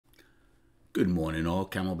Good morning all,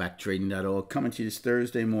 CamelbackTrading.org coming to you this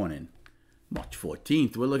Thursday morning, March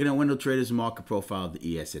 14th. We're looking at window traders and market profile of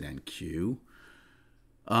the ES and NQ.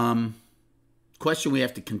 Question we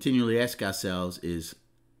have to continually ask ourselves is,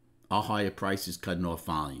 are higher prices cutting off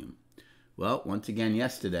volume? Well, once again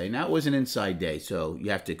yesterday, now it was an inside day, so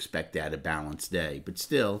you have to expect that, a balanced day. But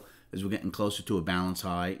still, as we're getting closer to a balance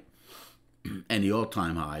high, and the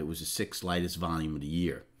all-time high was the sixth lightest volume of the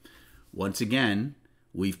year. Once again,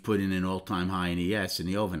 we've put in an all-time high in ES in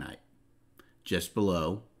the overnight, just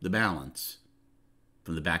below the balance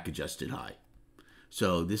from the back-adjusted high.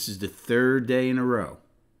 So this is the third day in a row,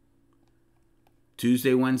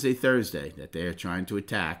 Tuesday, Wednesday, Thursday, that they are trying to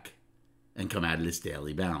attack and come out of this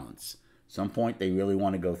daily balance. Some point they really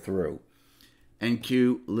want to go through.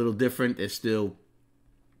 NQ, a little different. They're still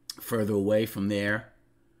further away from their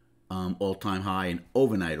all-time high and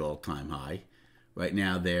overnight all-time high. Right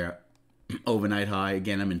now they're overnight high.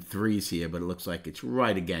 Again, I'm in threes here, but it looks like it's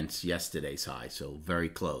right against yesterday's high, so very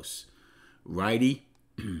close. Righty,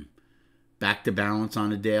 back to balance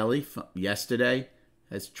on a daily. Yesterday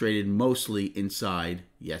has traded mostly inside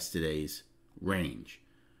yesterday's range.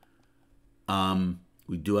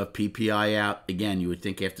 We do have PPI out. Again, you would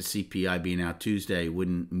think after CPI being out Tuesday, it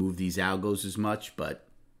wouldn't move these algos as much, but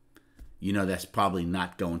you know that's probably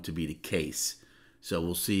not going to be the case. So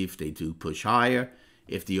we'll see if they do push higher,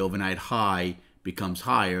 if the overnight high becomes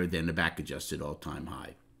higher than the back-adjusted all-time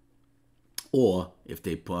high, or if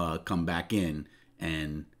they come back in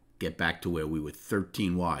and get back to where we were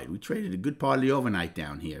 13 wide. We traded a good part of the overnight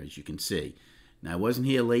down here, as you can see. Now, I wasn't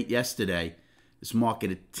here late yesterday. This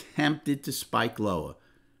market attempted to spike lower,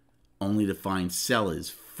 only to find sellers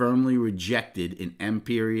firmly rejected in M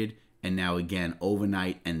period, and now again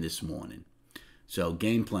overnight and this morning. So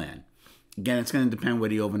game plan. Again, it's going to depend where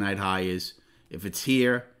the overnight high is. If it's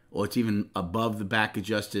here or it's even above the back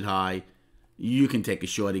adjusted high, you can take a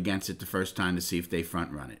short against it the first time to see if they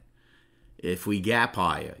front run it. If we gap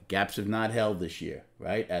higher, gaps have not held this year,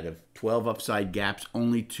 right? Out of 12 upside gaps,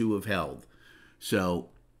 only 2 have held. So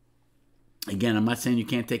again, I'm not saying you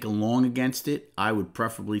can't take a long against it. I would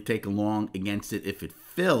preferably take a long against it if it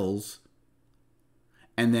fills,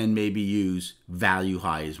 and then maybe use value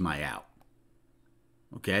high as my out.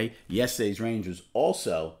 Okay? Yesterday's range was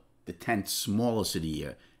also the 10th smallest of the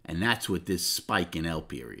year, and that's with this spike in L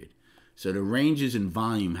period. So the ranges in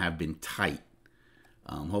volume have been tight.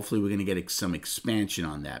 Hopefully we're going to get some expansion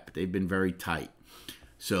on that, but they've been very tight.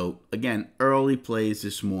 So again, early plays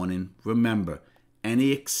this morning. Remember,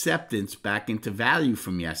 any acceptance back into value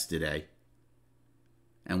from yesterday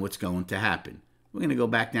and what's going to happen. We're going to go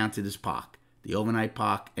back down to this POC, the overnight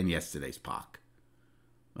POC and yesterday's POC.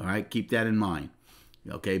 All right, keep that in mind.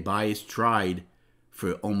 Okay, buyers tried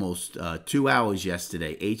for almost 2 hours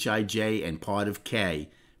yesterday, HIJ and part of K,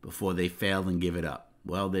 before they failed and give it up.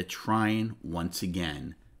 Well, they're trying once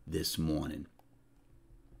again this morning.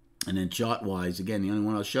 And then chart-wise, again, the only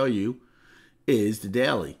one I'll show you is the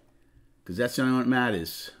daily, because that's the only one that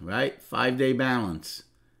matters, right? 5-day balance.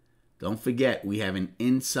 Don't forget, we have an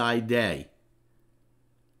inside day.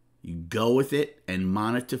 You go with it and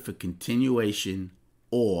monitor for continuation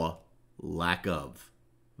or lack of.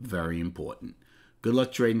 Very important. Good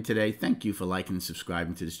luck trading today. Thank you for liking and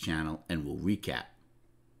subscribing to this channel, and we'll recap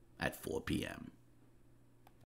at 4 p.m.